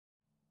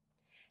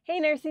Hey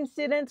nursing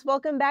students,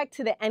 welcome back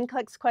to the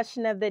NCLEX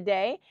question of the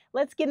day.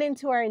 Let's get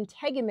into our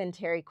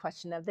integumentary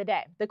question of the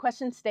day. The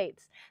question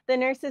states, the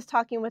nurse is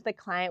talking with a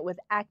client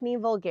with acne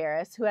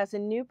vulgaris who has a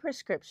new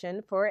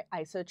prescription for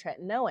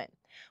isotretinoin.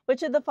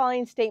 Which of the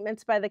following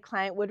statements by the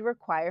client would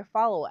require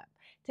follow-up?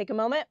 Take a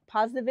moment,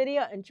 pause the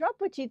video, and drop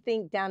what you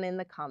think down in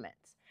the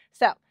comments.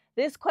 So,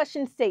 this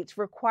question states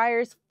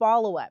requires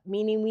follow-up,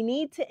 meaning we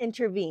need to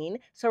intervene,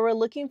 so we're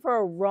looking for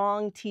a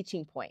wrong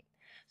teaching point.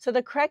 So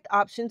the correct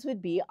options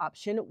would be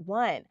option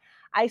 1.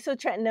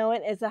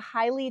 Isotretinoin is a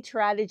highly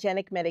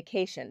teratogenic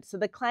medication, so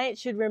the client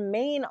should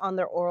remain on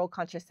their oral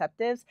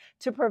contraceptives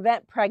to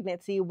prevent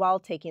pregnancy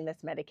while taking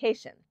this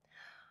medication.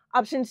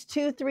 Options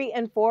 2, 3,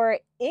 and 4 are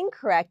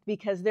incorrect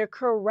because they're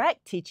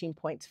correct teaching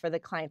points for the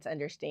client's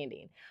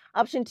understanding.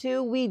 Option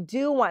 2, we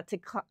do want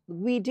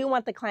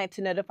the client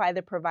to notify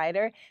the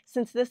provider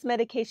since this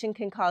medication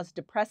can cause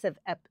depressive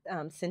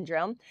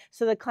syndrome,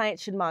 so the client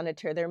should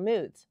monitor their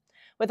moods.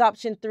 With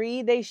option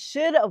 3, they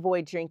should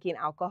avoid drinking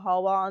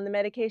alcohol while on the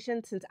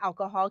medication since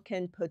alcohol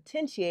can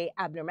potentiate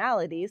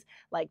abnormalities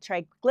like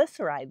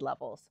triglyceride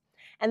levels.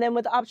 And then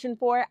with option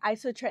 4,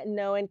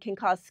 isotretinoin can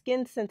cause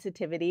skin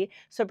sensitivity,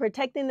 so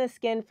protecting the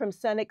skin from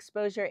sun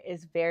exposure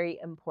is very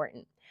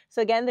important.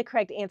 So again, the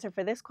correct answer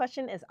for this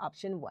question is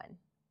option 1.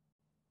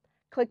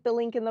 Click the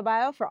link in the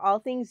bio for all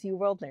things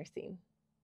UWorld Nursing.